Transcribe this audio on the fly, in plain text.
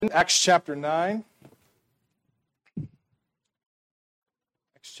Acts chapter 9.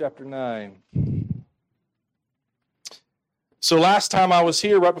 Acts chapter 9. So last time I was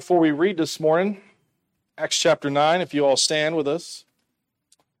here, right before we read this morning, Acts chapter 9, if you all stand with us.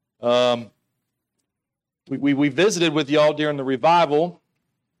 We visited with y'all during the revival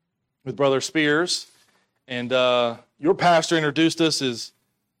with Brother Spears, and your pastor introduced us as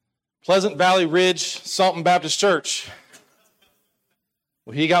Pleasant Valley Ridge Salton Baptist Church.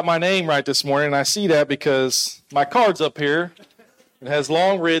 Well, he got my name right this morning, and I see that because my card's up here. It has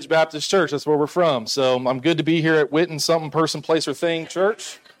Long Ridge Baptist Church. That's where we're from. So I'm good to be here at Witten Something Person Place or Thing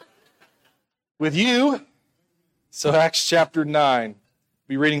Church with you. So Acts chapter 9. We'll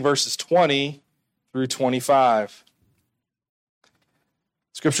be reading verses 20 through 25.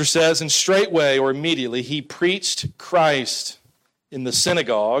 Scripture says, "And straightway," or immediately, "he preached Christ in the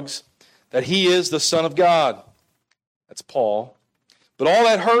synagogues, that he is the Son of God." That's Paul. "But all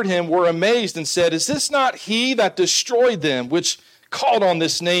that heard him were amazed and said, Is this not he that destroyed them, which called on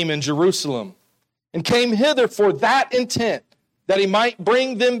this name in Jerusalem, and came hither for that intent, that he might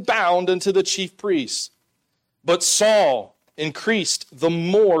bring them bound unto the chief priests? But Saul increased the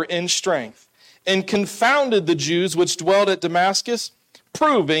more in strength, and confounded the Jews which dwelt at Damascus,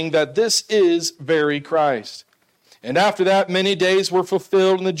 proving that this is very Christ. And after that many days were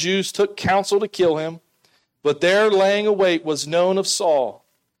fulfilled, and the Jews took counsel to kill him. But their laying await was known of Saul,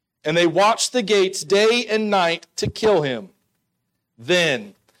 and they watched the gates day and night to kill him.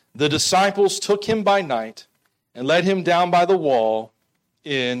 Then the disciples took him by night and let him down by the wall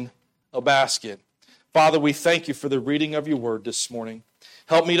in a basket." Father, we thank you for the reading of your word this morning.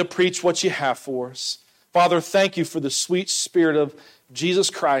 Help me to preach what you have for us. Father, thank you for the sweet spirit of Jesus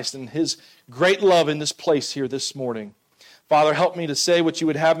Christ and his great love in this place here this morning. Father, help me to say what you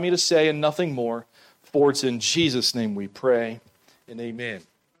would have me to say and nothing more. For it's in Jesus' name we pray, and amen.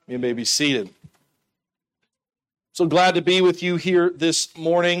 You may be seated. So glad to be with you here this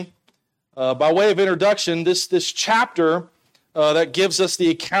morning. By way of introduction, this chapter that gives us the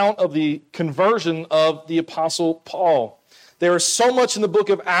account of the conversion of the Apostle Paul. There is so much in the book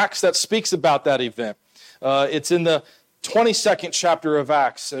of Acts that speaks about that event. It's in the 22nd chapter of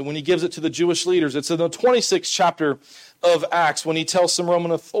Acts, and when he gives it to the Jewish leaders. It's in the 26th chapter of Acts when he tells some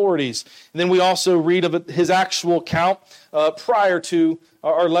Roman authorities. And then we also read of his actual account prior to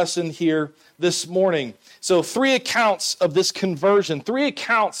our lesson here this morning. So 3 accounts of this conversion, 3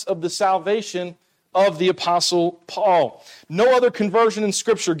 accounts of the salvation of the Apostle Paul. No other conversion in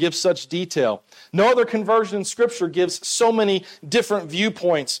Scripture gives such detail. No other conversion in Scripture gives so many different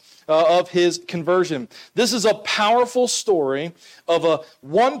viewpoints of his conversion. This is a powerful story of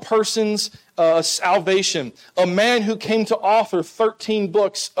one person's salvation. A man who came to author 13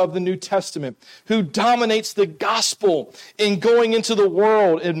 books of the New Testament, who dominates the gospel in going into the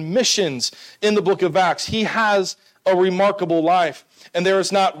world in missions in the book of Acts. He has a remarkable life. And there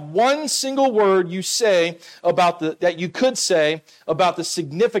is not one single word you say that you could say about the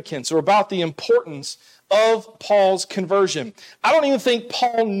significance or about the importance of Paul's conversion. I don't even think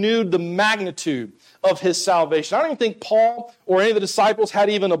Paul knew the magnitude of his salvation. I don't even think Paul or any of the disciples had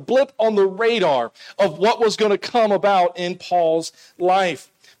even a blip on the radar of what was going to come about in Paul's life.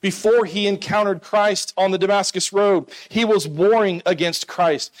 Before he encountered Christ on the Damascus Road, he was warring against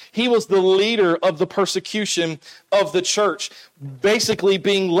Christ. He was the leader of the persecution of the church, basically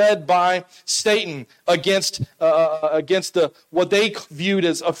being led by Satan against what they viewed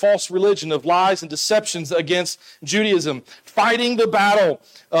as a false religion of lies and deceptions against Judaism. Fighting the battle,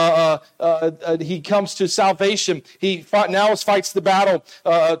 he comes to salvation. He now fights the battle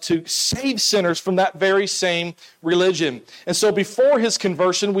to save sinners from that very same religion. And so before his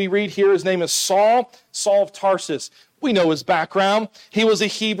conversion, we read here his name is Saul of Tarsus. We know his background. He was a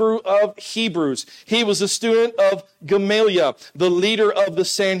Hebrew of Hebrews. He was a student of Gamaliel, the leader of the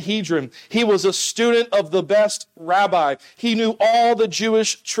Sanhedrin. He was a student of the best rabbi. He knew all the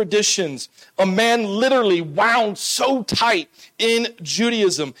Jewish traditions. A man literally wound so tight in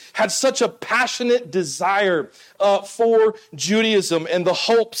Judaism, had such a passionate desire for Judaism and the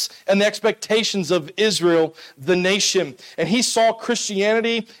hopes and the expectations of Israel, the nation. And he saw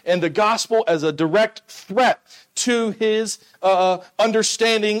Christianity and the gospel as a direct threat to his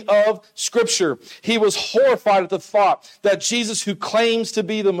understanding of Scripture. He was horrified at the thought that Jesus, who claims to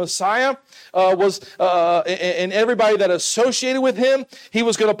be the Messiah, and everybody that associated with him, he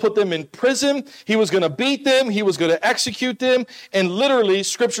was going to put them in prison, he was going to beat them, he was going to execute them, and literally,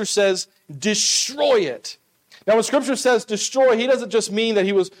 Scripture says, destroy it. Now, when Scripture says destroy, he doesn't just mean that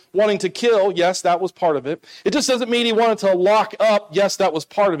he was wanting to kill. Yes, that was part of it. It just doesn't mean he wanted to lock up. Yes, that was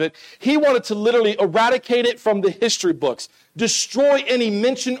part of it. He wanted to literally eradicate it from the history books, destroy any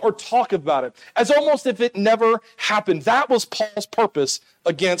mention or talk about it, as almost if it never happened. That was Paul's purpose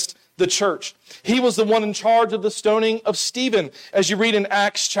against the church. He was the one in charge of the stoning of Stephen. As you read in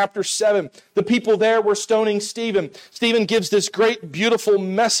Acts chapter 7, the people there were stoning Stephen. Stephen gives this great, beautiful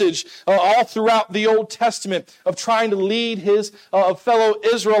message all throughout the Old Testament of trying to lead his fellow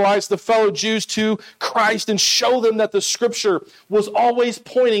Israelites, the fellow Jews, to Christ and show them that the Scripture was always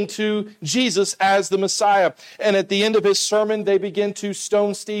pointing to Jesus as the Messiah. And at the end of his sermon, they begin to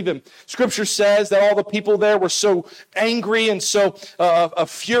stone Stephen. Scripture says that all the people there were so angry and so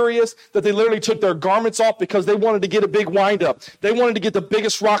furious that they literally took their garments off because they wanted to get a big wind-up. They wanted to get the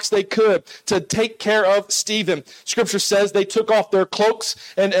biggest rocks they could to take care of Stephen. Scripture says they took off their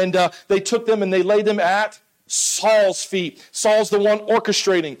cloaks and they took them and they laid them at Saul's feet. Saul's the one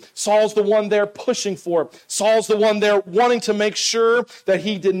orchestrating. Saul's the one there pushing for. Saul's the one there wanting to make sure that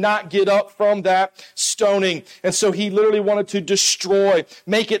he did not get up from that stoning. And so he literally wanted to destroy,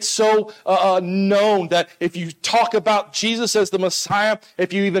 make it so known that if you talk about Jesus as the Messiah,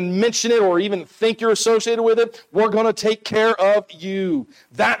 if you even mention it or even think you're associated with it, we're going to take care of you.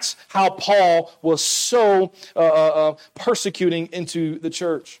 That's how Paul was so persecuting into the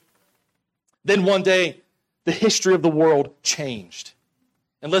church. Then one day, the history of the world changed.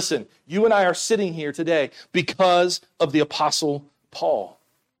 And listen, you and I are sitting here today because of the Apostle Paul.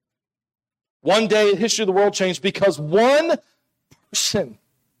 One day, the history of the world changed because one person,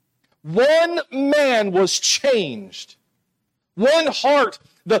 one man was changed. One heart,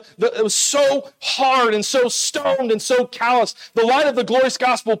 it was so hard and so stoned and so callous. The light of the glorious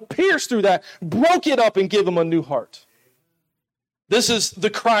gospel pierced through that, broke it up, and gave him a new heart. This is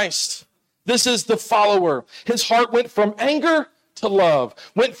the Christ. This is the follower. His heart went from anger to love,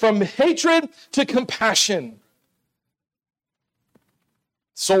 went from hatred to compassion.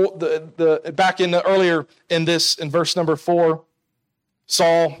 So earlier in verse number 4,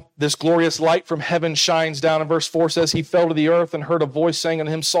 Saul, this glorious light from heaven shines down. And verse 4 says, he fell to the earth and heard a voice saying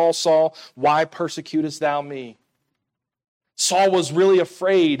unto him, Saul, Saul, why persecutest thou me? Saul was really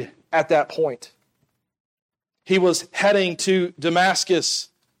afraid at that point. He was heading to Damascus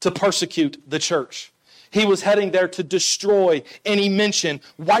to persecute the church. He was heading there to destroy any mention,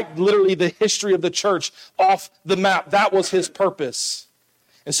 wipe literally the history of the church off the map. That was his purpose.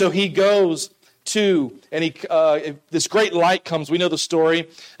 And so he goes to, and this great light comes. We know the story.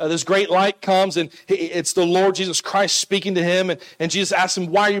 This great light comes, and it's the Lord Jesus Christ speaking to him. And Jesus asks him,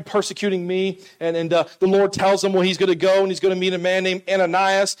 why are you persecuting me? And the Lord tells him, well, he's going to go, and he's going to meet a man named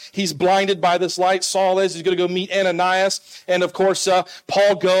Ananias. He's blinded by this light. Saul is. He's going to go meet Ananias. And, of course,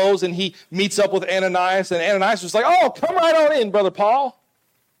 Paul goes, and he meets up with Ananias. And Ananias was like, oh, come right on in, Brother Paul.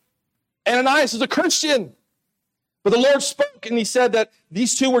 Ananias is a Christian. But the Lord spoke, and he said that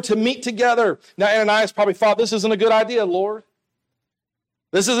these two were to meet together. Now, Ananias probably thought, this isn't a good idea, Lord.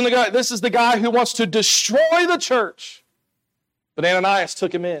 This is the guy who wants to destroy the church. But Ananias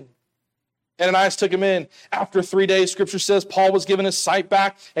took him in. Ananias took him in. After 3 days, Scripture says, Paul was given his sight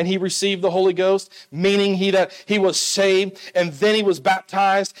back, and he received the Holy Ghost, meaning that he was saved, and then he was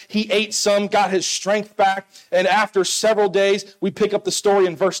baptized. He ate some, got his strength back, and after several days, we pick up the story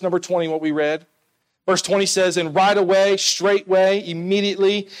in verse number 20, what we read. Verse 20 says, and right away, straightway,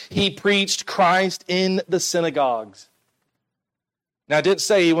 immediately, he preached Christ in the synagogues. Now, it didn't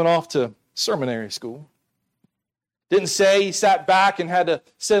say he went off to seminary school. Didn't say he sat back and had to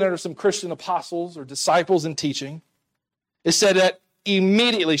sit under some Christian apostles or disciples in teaching. It said that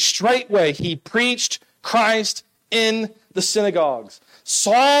immediately, straightway, he preached Christ in the synagogues.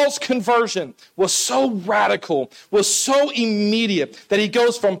 Saul's conversion was so radical, was so immediate, that he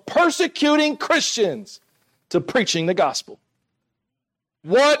goes from persecuting Christians to preaching the gospel.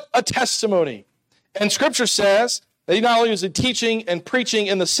 What a testimony. And Scripture says that he not only was teaching and preaching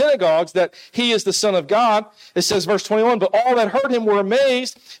in the synagogues that he is the Son of God. It says, verse 21, but all that heard him were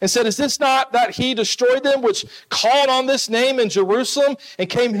amazed and said, is this not that he destroyed them which called on this name in Jerusalem and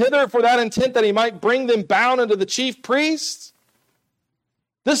came hither for that intent that he might bring them bound unto the chief priests?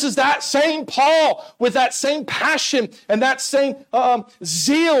 This is that same Paul with that same passion and that same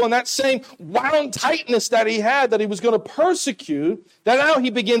zeal and that same wound tightness that he had, that he was going to persecute, that now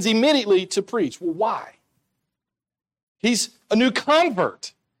he begins immediately to preach. Well, why? He's a new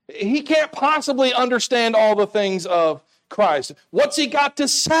convert. He can't possibly understand all the things of Christ. What's he got to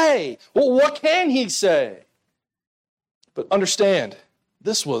say? Well, what can he say? But understand,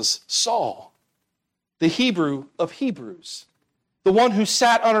 this was Saul, the Hebrew of Hebrews. The one who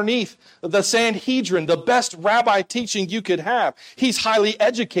sat underneath the Sanhedrin, the best rabbi teaching you could have. He's highly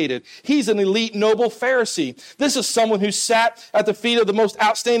educated. He's an elite noble Pharisee. This is someone who sat at the feet of the most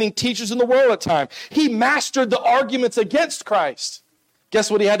outstanding teachers in the world at the time. He mastered the arguments against Christ. Guess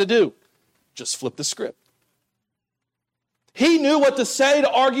what he had to do? Just flip the script. He knew what to say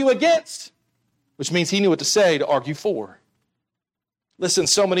to argue against, which means he knew what to say to argue for. Listen,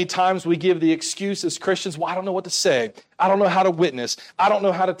 so many times we give the excuse as Christians, well, I don't know what to say. I don't know how to witness. I don't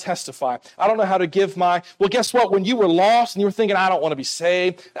know how to testify. I don't know how to give my... Well, guess what? When you were lost and you were thinking, I don't want to be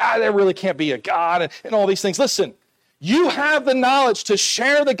saved, there really can't be a God, and all these things. Listen, you have the knowledge to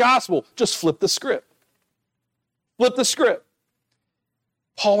share the gospel. Just flip the script. Flip the script.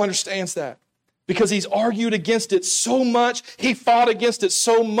 Paul understands that because he's argued against it so much. He fought against it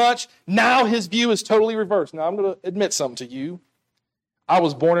so much. Now his view is totally reversed. Now I'm going to admit something to you. I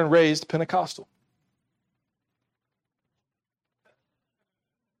was born and raised Pentecostal.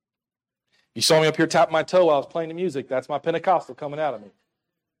 You saw me up here tapping my toe while I was playing the music. That's my Pentecostal coming out of me.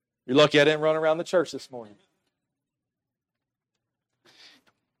 You're lucky I didn't run around the church this morning.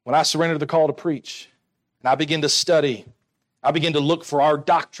 When I surrendered the call to preach, and I began to study, I began to look for our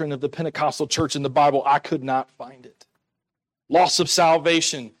doctrine of the Pentecostal church in the Bible, I could not find it. Loss of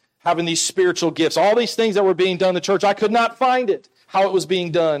salvation, having these spiritual gifts, all these things that were being done in the church, I could not find it, how it was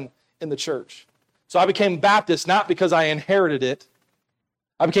being done in the church. So I became Baptist not because I inherited it.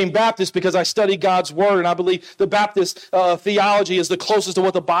 I became Baptist because I studied God's Word, and I believe the Baptist theology is the closest to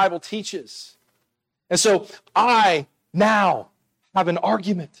what the Bible teaches. And so I now have an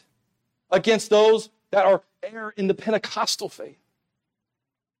argument against those that are err in the Pentecostal faith.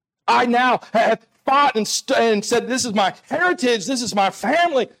 I now have fought and said, this is my heritage, this is my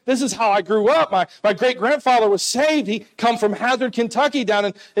family, this is how I grew up. My great-grandfather was saved. He come from Hazard, Kentucky,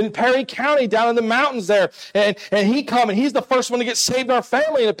 down in Perry County, down in the mountains there. And he come, and he's the first one to get saved in our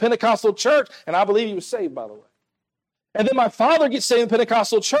family in a Pentecostal church. And I believe he was saved, by the way. And then my father gets saved in the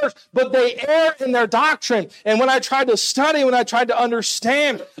Pentecostal church, but they err in their doctrine. And when I tried to study, when I tried to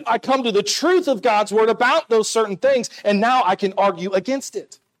understand, I come to the truth of God's Word about those certain things, and now I can argue against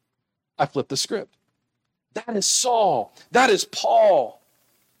it. I flipped the script. That is Saul. That is Paul.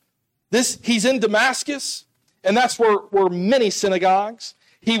 He's in Damascus, and that's where were many synagogues.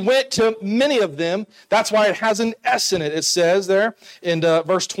 He went to many of them. That's why it has an S in it. It says there in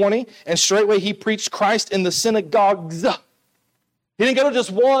verse 20, and straightway he preached Christ in the synagogues. He didn't go to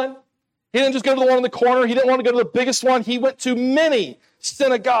just one. He didn't just go to the one in the corner. He didn't want to go to the biggest one. He went to many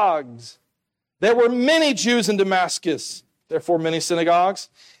synagogues. There were many Jews in Damascus, therefore many synagogues.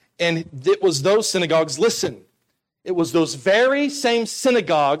 And it was those synagogues, listen, it was those very same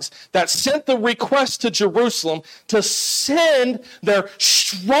synagogues that sent the request to Jerusalem to send their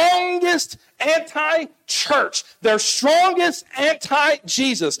strongest anti-church, their strongest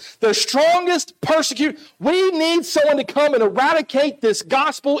anti-Jesus, their strongest persecutor. We need someone to come and eradicate this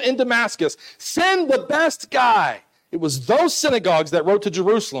gospel in Damascus. Send the best guy. It was those synagogues that wrote to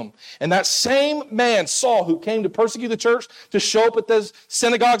Jerusalem. And that same man, Saul, who came to persecute the church, to show up at those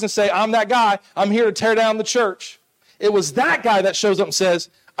synagogues and say, I'm that guy. I'm here to tear down the church. It was that guy that shows up and says,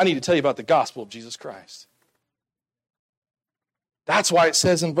 I need to tell you about the gospel of Jesus Christ. That's why it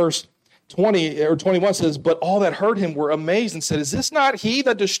says in verse 20 or 21 says, but all that heard him were amazed and said, is this not he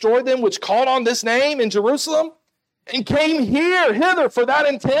that destroyed them which called on this name in Jerusalem and came hither for that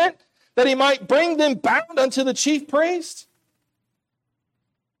intent, that he might bring them bound unto the chief priest?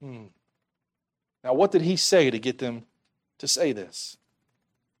 Now, what did he say to get them to say this?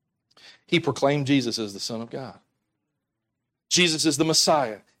 He proclaimed Jesus as the Son of God. Jesus is the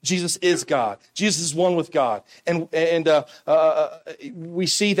Messiah. Jesus is God. Jesus is one with God. And we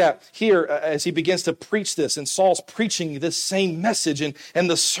see that here as he begins to preach this, and Saul's preaching this same message, and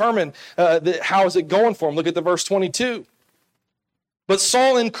the sermon, how is it going for him? Look at the verse 22. But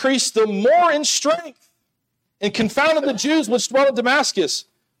Saul increased the more in strength and confounded the Jews which dwelt in Damascus,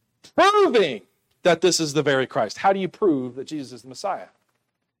 proving that this is the very Christ. How do you prove that Jesus is the Messiah?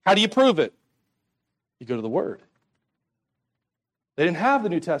 How do you prove it? You go to the Word. They didn't have the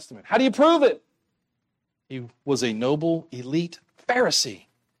New Testament. How do you prove it? He was a noble, elite Pharisee.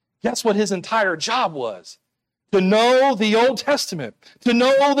 Guess what his entire job was? To know the Old Testament, to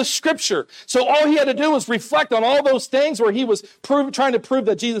know the Scripture. So all he had to do was reflect on all those things where he was trying to prove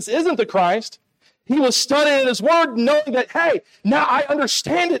that Jesus isn't the Christ. He was studying his Word, knowing that, hey, now I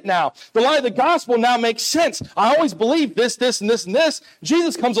understand it now. The lie of the gospel now makes sense. I always believed this, and this, and this.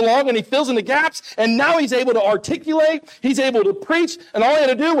 Jesus comes along and he fills in the gaps, and now he's able to articulate, he's able to preach, and all he had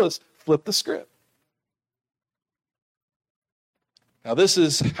to do was flip the script. Now this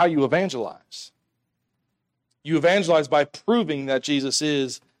is how you evangelize. You evangelize by proving that Jesus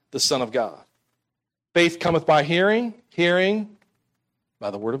is the Son of God. Faith cometh by hearing, hearing by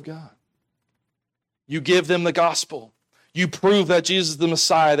the word of God. You give them the gospel. You prove that Jesus is the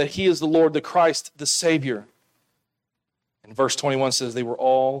Messiah, that he is the Lord, the Christ, the Savior. And verse 21 says they were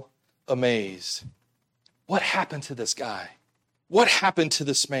all amazed. What happened to this guy? What happened to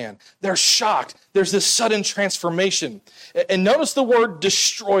this man? They're shocked. There's this sudden transformation. And notice the word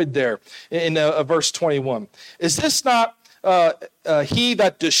destroyed there in verse 21. Is this not he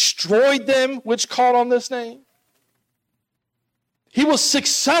that destroyed them which called on this name? He was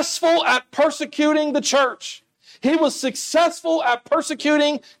successful at persecuting the church. He was successful at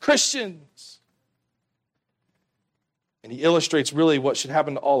persecuting Christians. And he illustrates really what should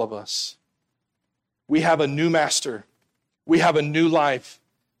happen to all of us. We have a new master. We have a new life.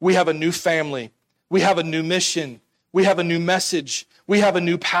 We have a new family. We have a new mission. We have a new message. We have a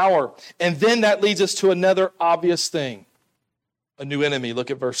new power. And then that leads us to another obvious thing. A new enemy. Look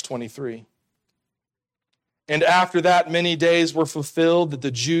at verse 23. And after that, many days were fulfilled that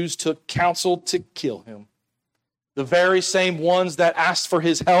the Jews took counsel to kill him. The very same ones that asked for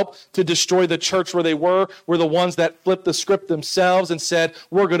his help to destroy the church where they were the ones that flipped the script themselves and said,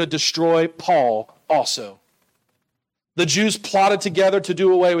 we're going to destroy Paul also. The Jews plotted together to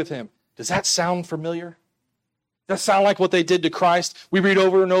do away with him. Does that sound familiar? Does that sound like what they did to Christ? We read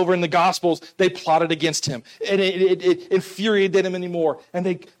over and over in the Gospels, they plotted against him. And it infuriated them anymore. And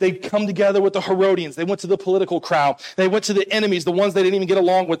they come together with the Herodians. They went to the political crowd. They went to the enemies, the ones they didn't even get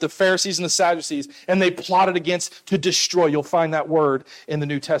along with, the Pharisees and the Sadducees. And they plotted against to destroy. You'll find that word in the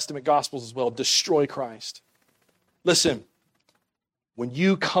New Testament Gospels as well. Destroy Christ. Listen, when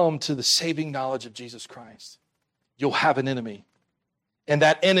you come to the saving knowledge of Jesus Christ, you'll have an enemy. And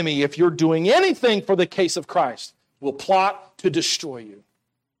that enemy, if you're doing anything for the case of Christ, will plot to destroy you.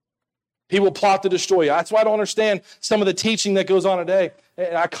 He will plot to destroy you. That's why I don't understand some of the teaching that goes on today.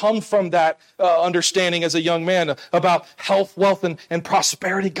 And I come from that understanding as a young man about health, wealth, and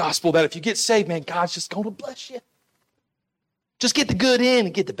prosperity gospel, that if you get saved, man, God's just going to bless you. Just get the good in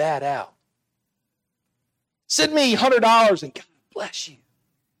and get the bad out. Send me $100 and God bless you.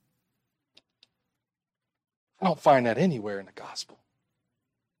 I don't find that anywhere in the gospel.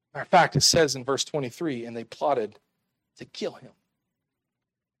 Matter of fact, it says in verse 23, and they plotted to kill him.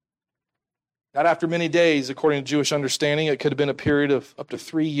 Not after many days, according to Jewish understanding. It could have been a period of up to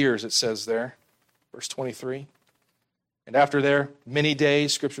 3 years, it says there. Verse 23. And after there, many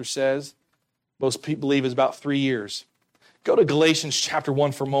days, Scripture says, most people believe is about 3 years. Go to Galatians chapter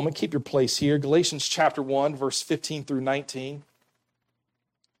 1 for a moment. Keep your place here. Galatians chapter 1, verse 15 through 19.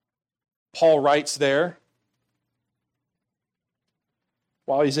 Paul writes there,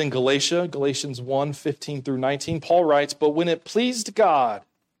 while he's in Galatia, Galatians 1, 15 through 19, Paul writes, but when it pleased God,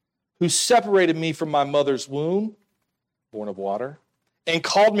 who separated me from my mother's womb, born of water, and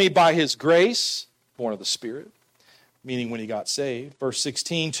called me by his grace, born of the Spirit, meaning when he got saved, verse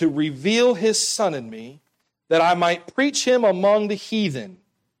 16, to reveal his Son in me, that I might preach him among the heathen.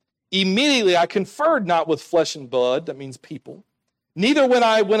 Immediately I conferred not with flesh and blood, that means people, neither when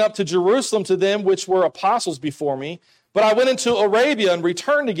I went up to Jerusalem to them which were apostles before me, but I went into Arabia and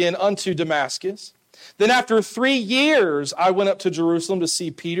returned again unto Damascus. Then after 3 years, I went up to Jerusalem to see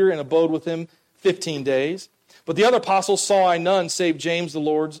Peter and abode with him 15 days. But the other apostles saw I none save James, the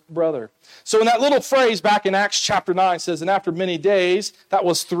Lord's brother. So in that little phrase back in Acts chapter 9 says, and after many days, that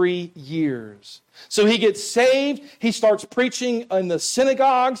was 3 years. So he gets saved. He starts preaching in the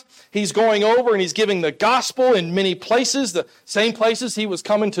synagogues. He's going over and he's giving the gospel in many places, the same places he was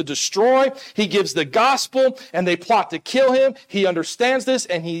coming to destroy. He gives the gospel and they plot to kill him. He understands this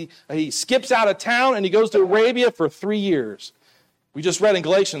and he skips out of town and he goes to Arabia for 3 years. We just read in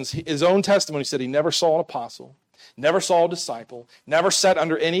Galatians, his own testimony said he never saw an apostle, never saw a disciple, never sat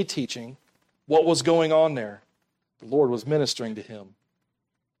under any teaching. What was going on there? The Lord was ministering to him.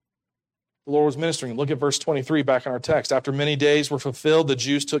 The Lord was ministering. Look at verse 23 back in our text. After many days were fulfilled, the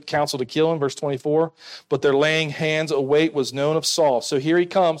Jews took counsel to kill him. Verse 24, but their laying hands await was known of Saul. So here he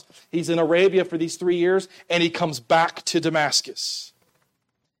comes. He's in Arabia for these 3 years, and he comes back to Damascus.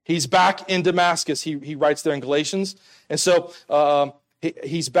 He's back in Damascus, he writes there in Galatians. And so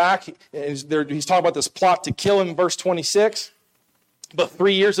he's back. He's talking about this plot to kill him in verse 26. But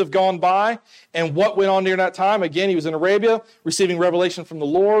 3 years have gone by, and what went on during that time? Again, he was in Arabia, receiving revelation from the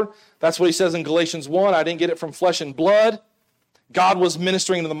Lord. That's what he says in Galatians 1. I didn't get it from flesh and blood. God was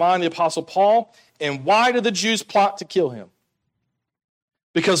ministering to the mind of the Apostle Paul. And why did the Jews plot to kill him?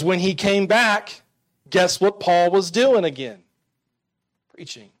 Because when he came back, guess what Paul was doing again?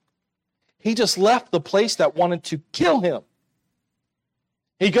 Preaching. He just left the place that wanted to kill him.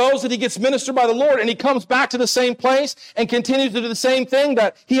 He goes and he gets ministered by the Lord, and he comes back to the same place and continues to do the same thing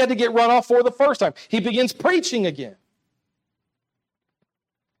that he had to get run off for the first time. He begins preaching again.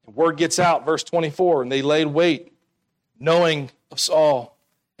 The word gets out, verse 24, and they laid wait, knowing of Saul.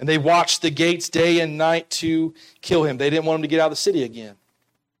 And they watched the gates day and night to kill him. They didn't want him to get out of the city again.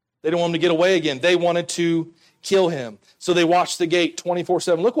 They didn't want him to get away again. They wanted to kill him. So they watched the gate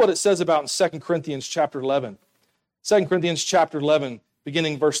 24/7. Look what it says about in 2 Corinthians chapter 11. 2 Corinthians chapter 11,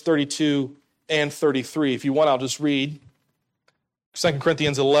 beginning verse 32 and 33. If you want, I'll just read. 2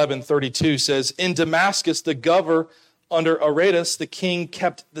 Corinthians 11:32 says, in Damascus, the governor under Aretas, the king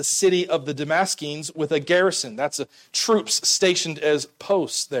kept the city of the Damascenes with a garrison. That's troops stationed as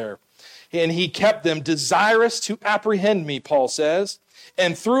posts there. And he kept them desirous to apprehend me, Paul says.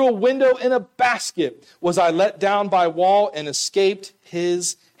 And through a window in a basket was I let down by wall and escaped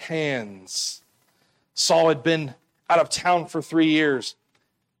his hands. Saul had been out of town for 3 years.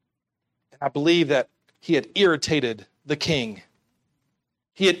 And I believe that he had irritated the king.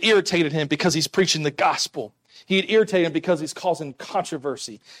 He had irritated him because he's preaching the gospel. He had irritated him because he's causing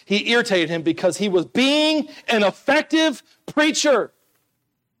controversy. He irritated him because he was being an effective preacher.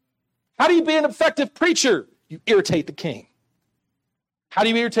 How do you be an effective preacher? You irritate the king. How do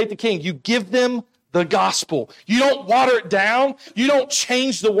you irritate the king? You give them the gospel. You don't water it down. You don't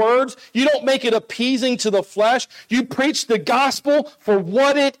change the words. You don't make it appeasing to the flesh. You preach the gospel for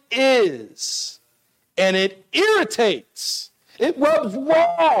what it is. And it irritates. It rubs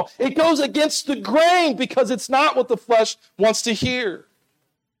raw. It goes against the grain because it's not what the flesh wants to hear.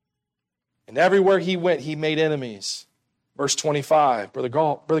 And everywhere he went, he made enemies. Verse 25.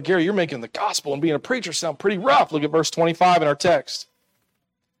 Brother Gary, you're making the gospel and being a preacher sound pretty rough. Look at verse 25 in our text.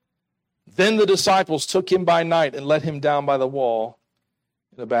 Then the disciples took him by night and let him down by the wall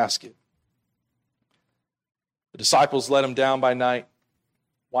in a basket. The disciples let him down by night.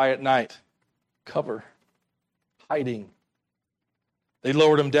 Why at night? Cover. Hiding. They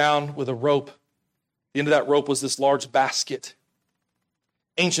lowered him down with a rope. The end of that rope was this large basket.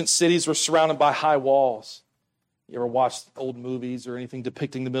 Ancient cities were surrounded by high walls. You ever watched old movies or anything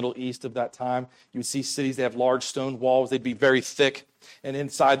depicting the Middle East of that time? You would see cities that have large stone walls. They'd be very thick. And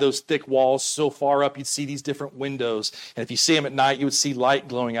inside those thick walls, so far up, you'd see these different windows. And if you see them at night, you would see light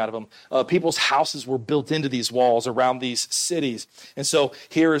glowing out of them. People's houses were built into these walls around these cities. And so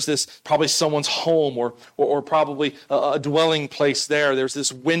here is this, probably someone's home or probably a dwelling place there. There's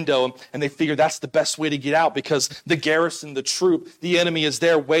this window, and they figure that's the best way to get out because the garrison, the troop, the enemy is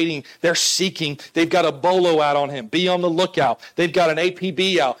there waiting. They're seeking. They've got a bolo out on him. Be on the lookout. They've got an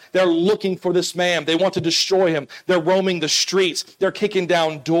APB out. They're looking for this man. They want to destroy him. They're roaming the streets. They're kicking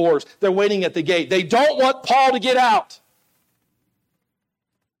down doors. They're waiting at the gate. They don't want Paul to get out.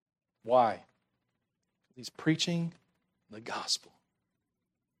 Why? He's preaching the gospel.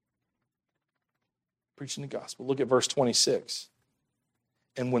 Preaching the gospel. Look at verse 26.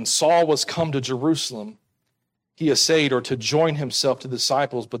 And when Saul was come to Jerusalem, he essayed or to join himself to the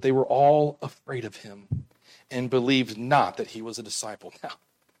disciples, but they were all afraid of him and believed not that he was a disciple. Now,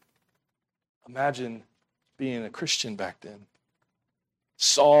 imagine being a Christian back then.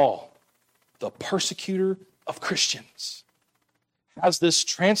 Saul, the persecutor of Christians, has this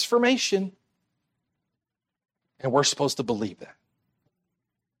transformation, and we're supposed to believe that.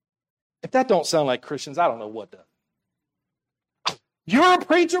 If that don't sound like Christians, I don't know what does. You're a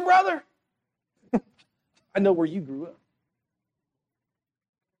preacher, brother? I know where you grew up.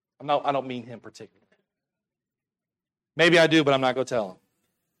 I don't mean him particularly. Maybe I do, but I'm not going to tell him.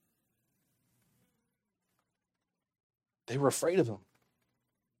 They were afraid of him.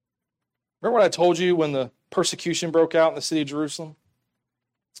 Remember what I told you when the persecution broke out in the city of Jerusalem?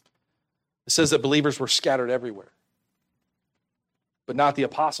 It says that believers were scattered everywhere, but not the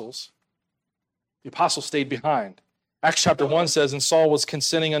apostles. The apostles stayed behind. Acts chapter 1 says, and Saul was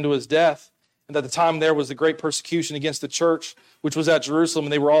consenting unto his death, and at the time there was the great persecution against the church, which was at Jerusalem,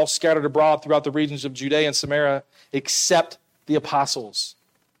 and they were all scattered abroad throughout the regions of Judea and Samaria, except the apostles.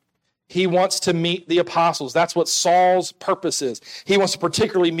 He wants to meet the apostles. That's what Saul's purpose is. He wants to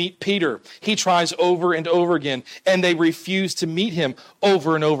particularly meet Peter. He tries over and over again, and they refuse to meet him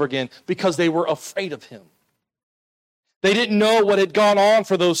over and over again because they were afraid of him. They didn't know what had gone on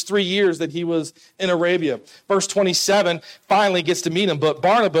for those 3 years that he was in Arabia. Verse 27 finally gets to meet him, but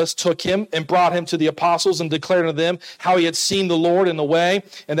Barnabas took him and brought him to the apostles and declared to them how he had seen the Lord in the way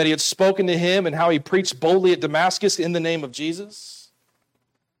and that he had spoken to him and how he preached boldly at Damascus in the name of Jesus.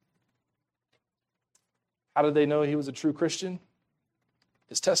 How did they know he was a true Christian?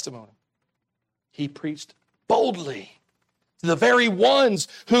 His testimony. He preached boldly. to the very ones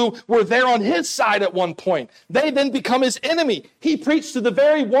who were there on his side at one point. They then become his enemy. He preached to the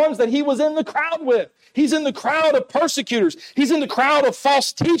very ones that he was in the crowd with. He's in the crowd of persecutors. He's in the crowd of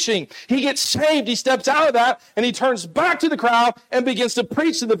false teaching. He gets saved. He steps out of that, and he turns back to the crowd and begins to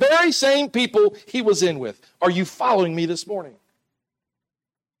preach to the very same people he was in with. Are you following me this morning?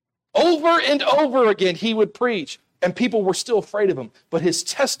 Over and over again, he would preach, and people were still afraid of him. But his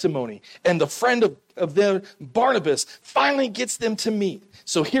testimony and the friend of them, Barnabas, finally gets them to meet.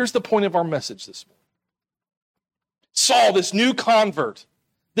 So here's the point of our message this morning. Saul, this new convert,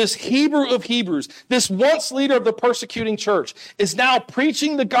 this Hebrew of Hebrews, this once leader of the persecuting church, is now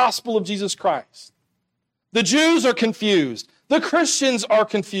preaching the gospel of Jesus Christ. The Jews are confused. The Christians are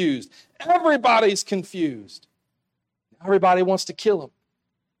confused. Everybody's confused. Everybody wants to kill him.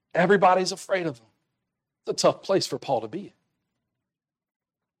 Everybody's afraid of him. It's a tough place for Paul to be in.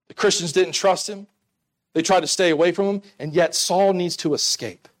 The Christians didn't trust him. They tried to stay away from him, and yet Saul needs to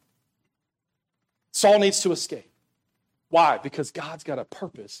escape. Saul needs to escape. Why? Because God's got a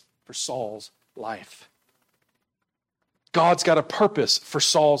purpose for Saul's life. God's got a purpose for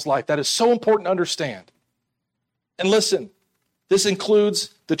Saul's life. That is so important to understand. And listen, this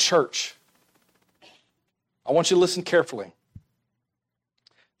includes the church. I want you to listen carefully.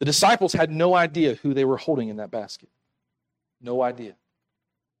 The disciples had no idea who they were holding in that basket. No idea.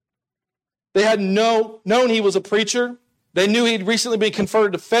 They had known he was a preacher. They knew he'd recently been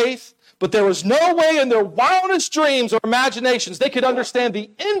converted to faith. But there was no way in their wildest dreams or imaginations they could understand the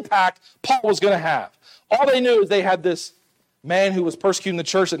impact Paul was going to have. All they knew is they had this man who was persecuting the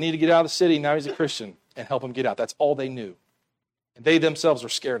church that needed to get out of the city. Now he's a Christian, and help him get out. That's all they knew. And they themselves were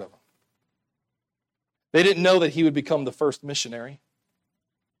scared of him. They didn't know that he would become the first missionary.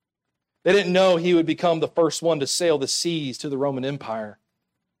 They didn't know he would become the first one to sail the seas to the Roman Empire,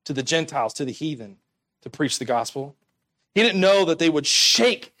 to the Gentiles, to the heathen, to preach the gospel. He didn't know that they would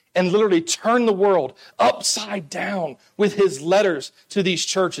shake and literally turn the world upside down with his letters to these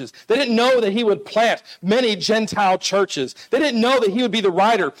churches. They didn't know that he would plant many Gentile churches. They didn't know that he would be the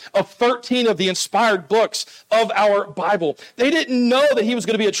writer of 13 of the inspired books of our Bible. They didn't know that he was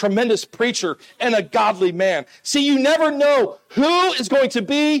going to be a tremendous preacher and a godly man. See, you never know who is going to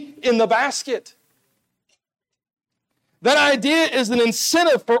be in the basket. That idea is an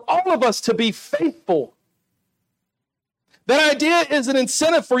incentive for all of us to be faithful. That idea is an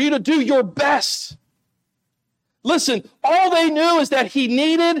incentive for you to do your best. Listen, all they knew is that he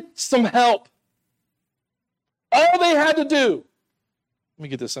needed some help. All they had to do, let me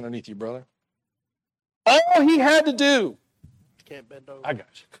get this underneath you, brother. All he had to do, Can't bend over. I got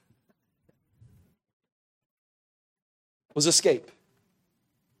you, was escape.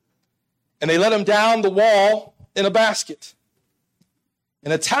 And they let him down the wall in a basket.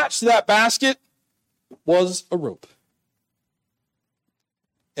 And attached to that basket was a rope.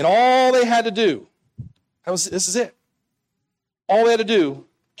 And all they had to do, this is it. All they had to do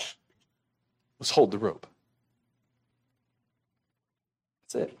was hold the rope.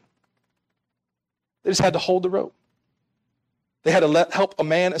 That's it. They just had to hold the rope. They had to help a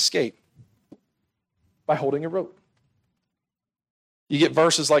man escape by holding a rope. You get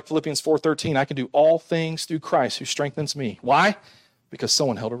verses like Philippians 4:13, I can do all things through Christ who strengthens me. Why? Because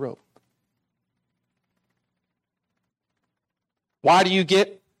someone held a rope. Why do you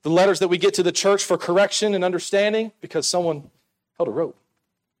get the letters that we get to the church for correction and understanding? Because someone held a rope.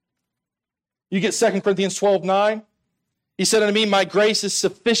 You get 2 Corinthians 12:9. He said unto me, my grace is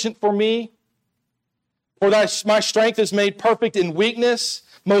sufficient for me, for my strength is made perfect in weakness.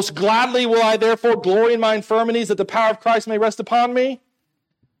 Most gladly will I therefore glory in my infirmities, that the power of Christ may rest upon me.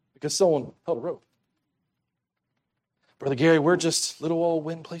 Because someone held a rope. Brother Gary, we're just little old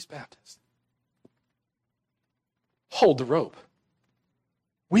Win Place Baptist. Hold the rope.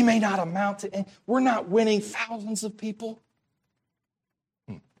 We may not amount to, we're not winning thousands of people.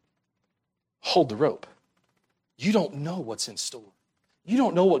 Hold the rope. You don't know what's in store. You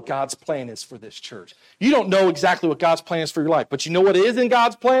don't know what God's plan is for this church. You don't know exactly what God's plan is for your life. But you know what is in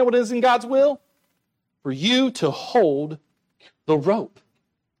God's plan, what is in God's will? For you to hold the rope.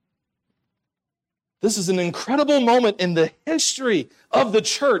 This is an incredible moment in the history of the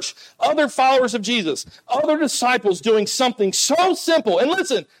church. Other followers of Jesus, other disciples doing something so simple. And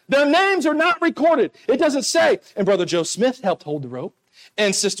listen, their names are not recorded. It doesn't say, and Brother Joe Smith helped hold the rope,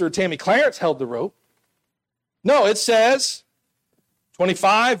 and Sister Tammy Clarence held the rope. No, it says,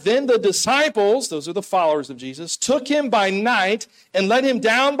 25, then the disciples, those are the followers of Jesus, took him by night and let him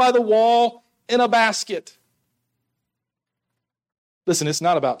down by the wall in a basket. Listen, it's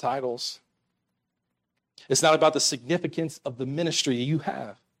not about titles. It's not about the significance of the ministry you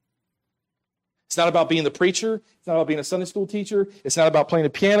have. It's not about being the preacher. It's not about being a Sunday school teacher. It's not about playing the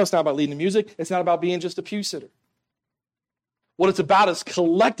piano. It's not about leading the music. It's not about being just a pew sitter. What it's about is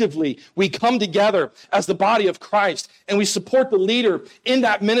collectively we come together as the body of Christ and we support the leader in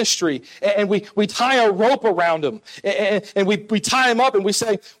that ministry, and we tie a rope around him, and we tie him up and we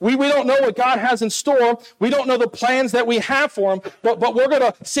say, we don't know what God has in store. We don't know the plans that we have for him, but we're going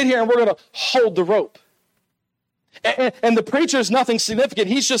to sit here and we're going to hold the rope. And the preacher is nothing significant.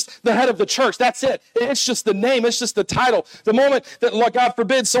 He's just the head of the church. That's it. It's just the name. It's just the title. The moment that, God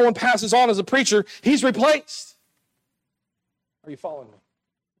forbid, someone passes on as a preacher, he's replaced. Are you following me?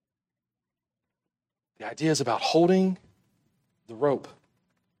 The idea is about holding the rope.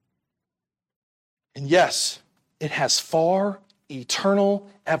 And yes, it has far, eternal,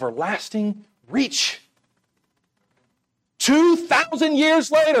 everlasting reach. 2,000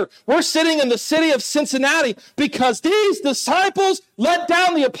 years later, we're sitting in the city of Cincinnati because these disciples let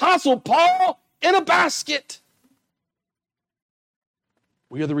down the Apostle Paul in a basket.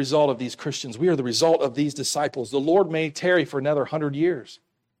 We are the result of these Christians. We are the result of these disciples. The Lord may tarry for another 100 years.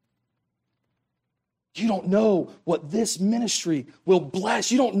 You don't know what this ministry will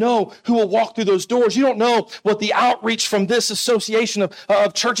bless. You don't know who will walk through those doors. You don't know what the outreach from this association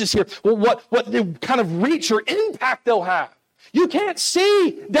of churches here, what the kind of reach or impact they'll have. You can't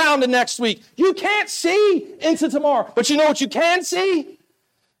see down to next week. You can't see into tomorrow. But you know what you can see?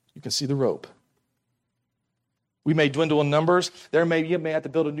 You can see the rope. We may dwindle in numbers. You may have to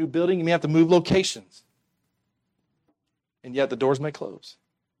build a new building. You may have to move locations. And yet the doors may close.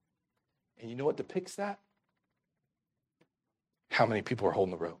 And you know what depicts that? How many people are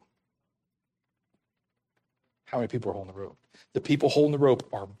holding the rope? How many people are holding the rope? The people holding the rope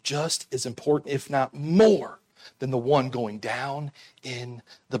are just as important, if not more, than the one going down in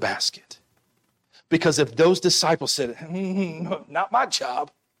the basket. Because if those disciples said, not my job.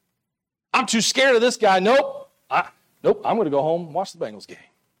 I'm too scared of this guy. Nope, I'm going to go home and watch the Bengals game.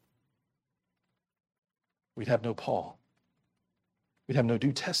 We'd have no Paul. We'd have no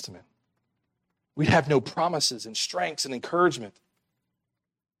New Testament. We'd have no promises and strengths and encouragement.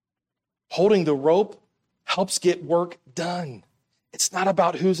 Holding the rope helps get work done. It's not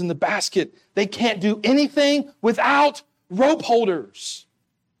about who's in the basket. They can't do anything without rope holders.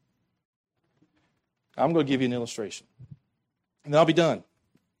 I'm going to give you an illustration, and then I'll be done.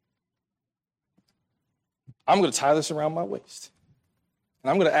 I'm going to tie this around my waist. And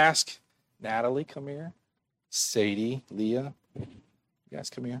I'm going to ask Natalie, come here. Sadie, Leah, you guys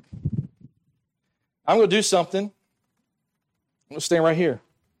come here. I'm going to do something. I'm going to stand right here.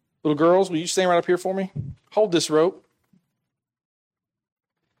 Little girls, will you stand right up here for me? Hold this rope.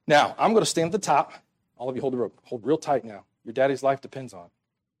 Now, I'm going to stand at the top. All of you hold the rope. Hold real tight now. Your daddy's life depends on it.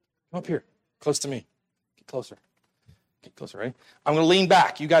 Come up here, close to me. Get closer. Get closer, right? I'm going to lean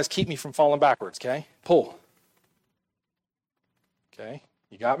back. You guys keep me from falling backwards, okay? Pull. Okay,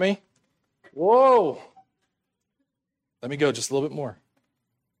 you got me? Whoa. Let me go just a little bit more.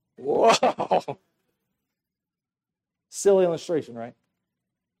 Whoa. Silly illustration, right?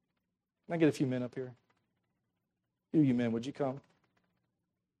 Can I get a few men up here? A few of you men, would you come?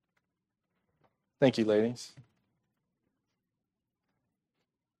 Thank you, ladies.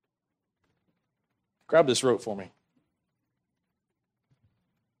 Grab this rope for me.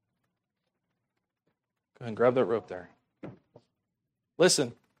 Go ahead and grab that rope there.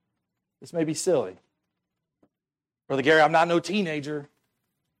 Listen, this may be silly. Brother Gary, I'm not no teenager.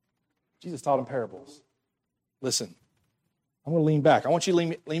 Jesus taught in parables. Listen, I'm going to lean back. I want you to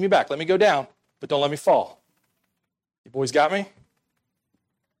lean me back. Let me go down, but don't let me fall. You boys got me?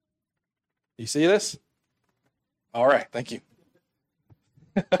 You see this? All right, thank you.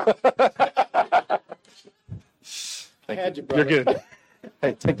 Thank you. You're good.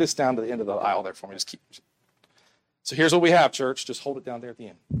 Hey, take this down to the end of the aisle there for me. Just keep. So here's what we have, church. Just hold it down there at the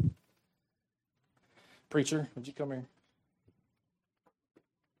end. Preacher, would you come here?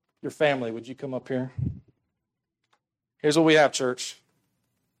 Your family, would you come up here? Here's what we have, church.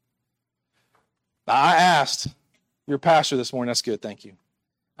 Now, I asked your pastor this morning. That's good, thank you.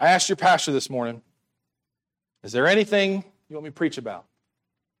 I asked your pastor this morning, is there anything you want me to preach about?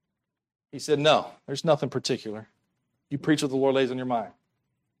 He said, no, there's nothing particular. You preach what the Lord lays on your mind.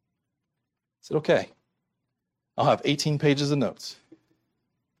 I said, okay. I'll have 18 pages of notes. He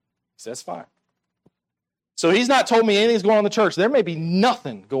said, that's fine. So he's not told me anything's going on in the church. There may be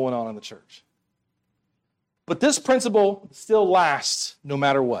nothing going on in the church. But this principle still lasts no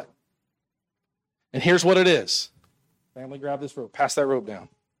matter what. And here's what it is. Family, grab this rope. Pass that rope down.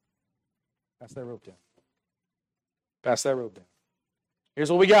 Pass that rope down. Pass that rope down. Here's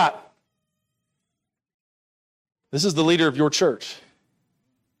what we got. This is the leader of your church.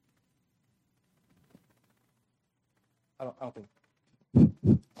 I don't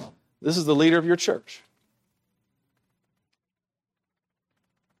think. This is the leader of your church.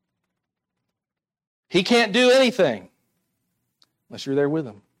 He can't do anything unless you're there with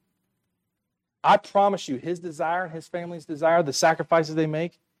him. I promise you, his desire and his family's desire, the sacrifices they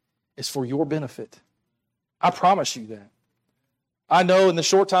make, is for your benefit. I promise you that. I know in the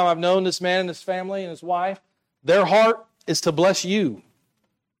short time I've known this man and his family and his wife, their heart is to bless you.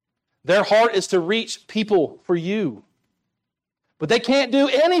 Their heart is to reach people for you. But they can't do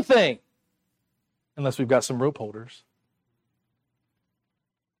anything unless we've got some rope holders.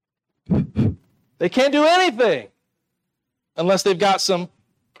 They can't do anything unless they've got some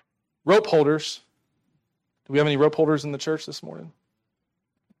rope holders. Do we have any rope holders in the church this morning?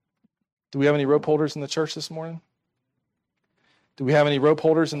 Do we have any rope holders in the church this morning? Do we have any rope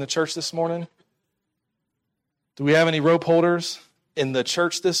holders in the church this morning? Do we have any rope holders in the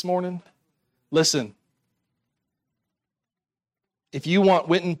church this morning? Listen, if you want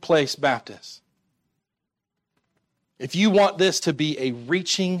Winton Place Baptist, if you want this to be a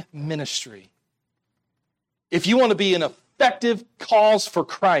reaching ministry, if you want to be an effective cause for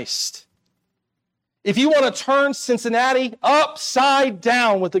Christ, if you want to turn Cincinnati upside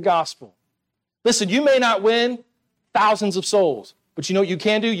down with the gospel, listen, you may not win thousands of souls, but you know what you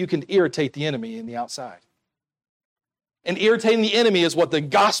can do? You can irritate the enemy in the outside. And irritating the enemy is what the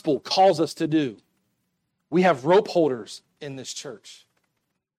gospel calls us to do. We have rope holders in this church.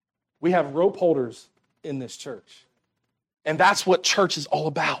 We have rope holders in this church. And that's what church is all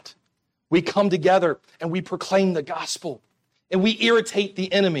about. We come together and we proclaim the gospel. And we irritate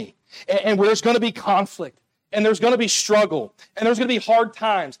the enemy. And there's going to be conflict. And there's going to be struggle. And there's going to be hard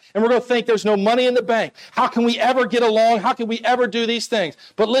times. And we're going to think there's no money in the bank. How can we ever get along? How can we ever do these things?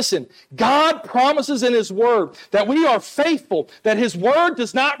 But listen, God promises in His Word that we are faithful, that His Word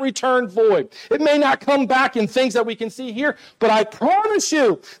does not return void. It may not come back in things that we can see here, but I promise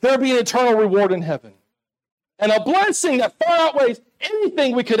you there will be an eternal reward in heaven. And a blessing that far outweighs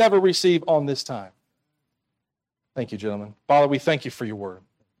anything we could ever receive on this time. Thank you, gentlemen. Father, we thank you for your Word.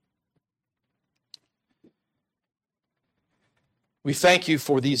 We thank you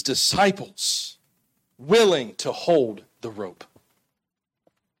for these disciples willing to hold the rope.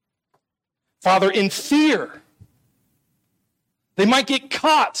 Father, in fear, they might get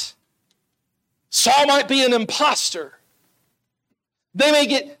caught. Saul might be an imposter. They may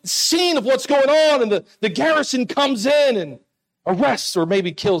get seen of what's going on and the garrison comes in and arrests or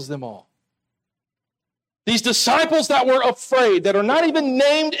maybe kills them all. These disciples that were afraid, that are not even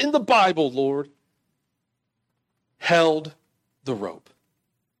named in the Bible, Lord, held the rope.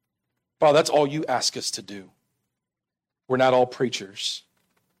 Father, that's all you ask us to do. We're not all preachers.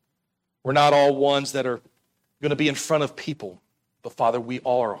 We're not all ones that are going to be in front of people. But Father, we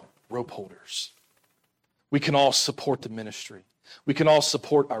are rope holders. We can all support the ministry. We can all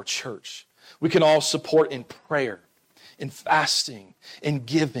support our church. We can all support in prayer, in fasting, in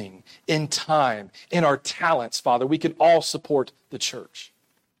giving, in time, in our talents, Father. We can all support the church.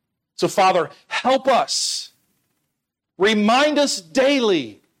 So, Father, help us. Remind us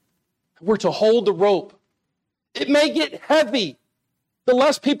daily we're to hold the rope. It may get heavy. The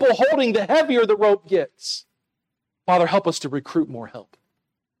less people holding, the heavier the rope gets. Father, help us to recruit more help.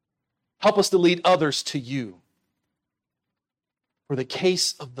 Help us to lead others to you. For the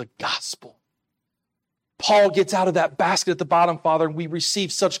case of the gospel, Paul gets out of that basket at the bottom, Father, and we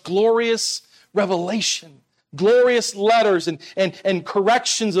receive such glorious revelation, glorious letters and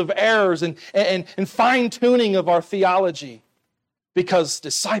corrections of errors and fine-tuning of our theology because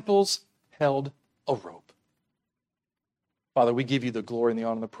disciples held a rope. Father, we give you the glory and the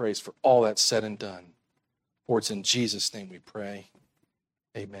honor and the praise for all that's said and done. For it's in Jesus' name we pray.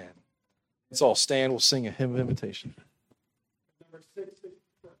 Amen. Let's all stand. We'll sing a hymn of invitation.